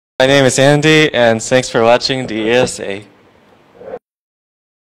My name is Andy, and thanks for watching the E.S.A.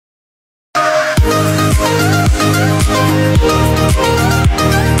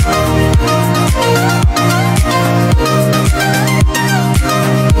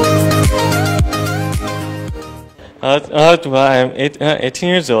 Well, I'm 18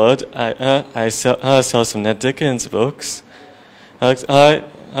 years old. I sell some Ned Dickens books. All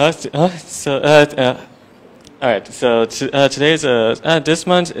right. So today's this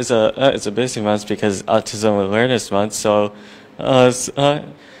month is a busy month because it's Autism Awareness Month. So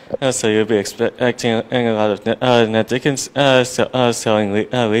so you'll be expecting a lot of Ned Dickens selling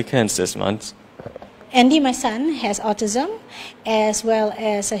weekends this month. Andy, my son, has autism, as well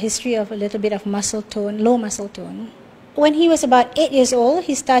as a history of a little bit of muscle tone, low muscle tone. When he was about 8 years old,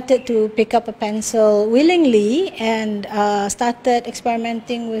 he started to pick up a pencil willingly and started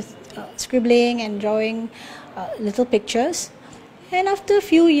experimenting with scribbling and drawing little pictures. And after a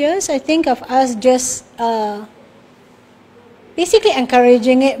few years, I think of us just basically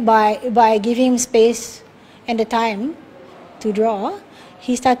encouraging it by giving him space and the time to draw.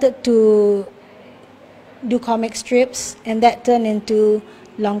 He started to do comic strips, and that turned into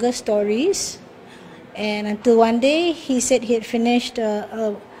longer stories. And until one day, he said he had finished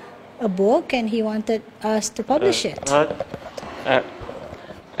a book and he wanted us to publish it. All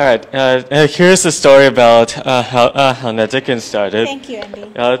right. Here's the story about how Ned Dickens started. Thank you,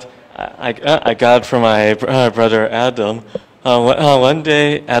 Andy. I got it from my brother Adam. One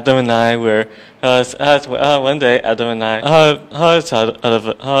day, Adam and I were. One day, Adam and I thought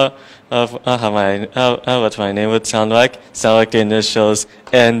of what my name would sound like the initials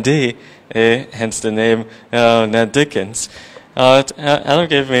ND, hence the name Ned Dickens. Adam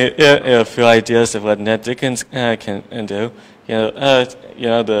gave me a few ideas of what Ned Dickens can do.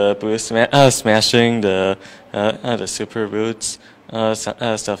 The boost smashing, the super roots,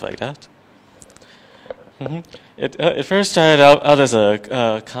 stuff like that. It first started out as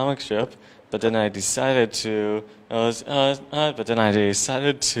a comic strip, but then I decided to do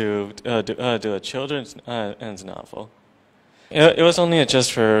a children's novel. It was only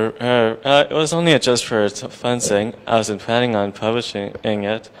just for fun thing. I wasn't planning on publishing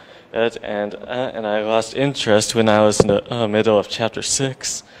it, and I lost interest when I was in the middle of chapter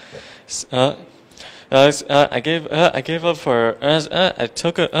 6. I gave up for. I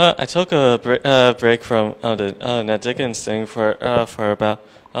took a break from the Ned Dickens thing for about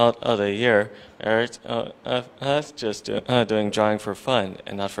a year. Just doing drawing for fun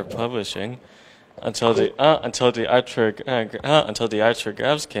and not for publishing, until the Archer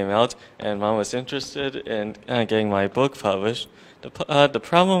Grabs came out and Mom was interested in getting my book published. The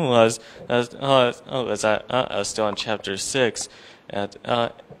problem was that I was still on chapter 6, and I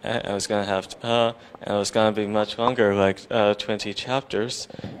was gonna be much longer, like 20 chapters.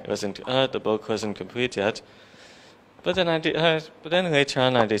 The book wasn't complete yet. But then later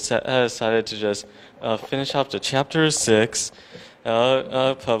on I decided to just finish up the chapter 6,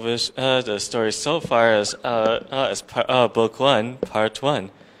 publish the story so far as book 1, part 1.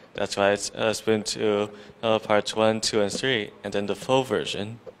 That's why it's split to parts 1, 2, and 3, and then the full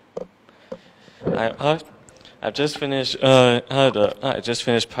version. I've just finished part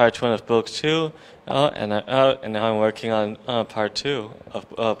 1 of book 2, and now I'm working on part 2 of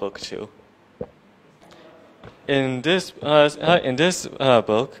book 2. In this book,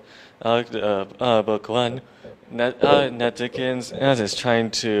 book 1, Ned Dickens is trying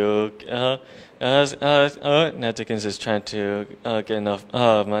to get enough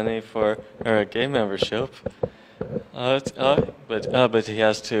money for a game membership, but he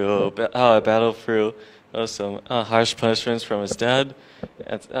has to battle through some harsh punishments from his dad,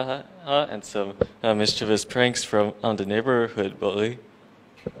 and some mischievous pranks from the neighborhood bully.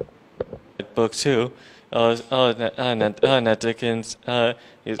 Book 2. Ned Dickens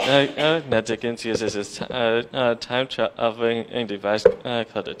uses his time traveling device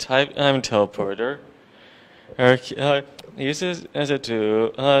called a time teleporter. He uses it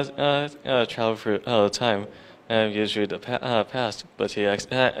to travel through time, usually the past, but he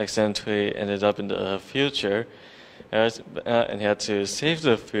accidentally ended up in the future, and he had to save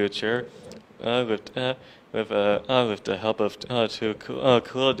the future with the help of two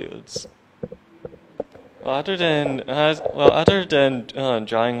cool dudes. Other than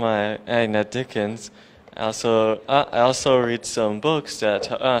drawing my Ned Dickens, I also read some books that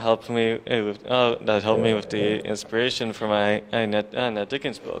help me with the inspiration for my Ned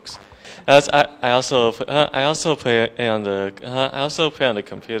Dickens books. I also play on the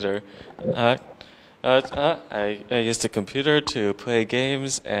computer. I use the computer to play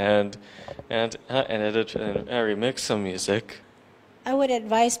games and edit and remix some music. I would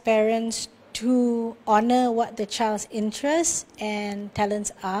advise parents to honor what the child's interests and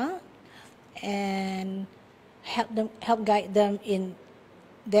talents are, and help guide them in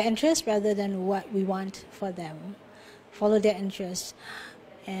their interests rather than what we want for them. Follow their interests,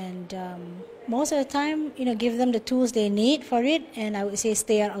 and most of the time, give them the tools they need for it. And I would say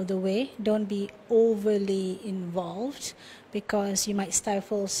stay out of the way. Don't be overly involved, because you might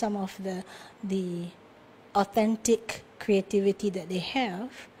stifle some of the authentic creativity that they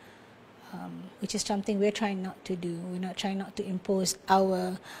have, which is something we're trying not to do. We're not trying not to impose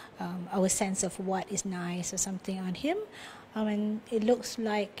our sense of what is nice or something on him. And it looks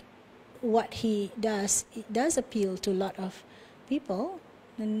like what he does, it does appeal to a lot of people,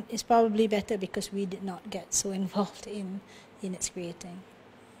 and it's probably better because we did not get so involved in its creating.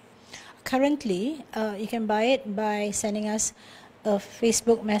 Currently, you can buy it by sending us a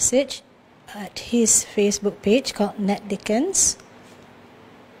Facebook message at his Facebook page called Ned Dickens.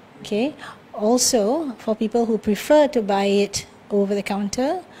 Okay. Also, for people who prefer to buy it over the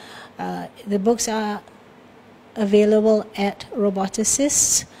counter, the books are available at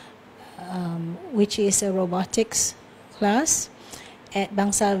Roboticists, which is a robotics class at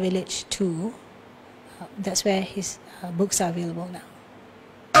Bangsa Village 2. That's where his books are available now.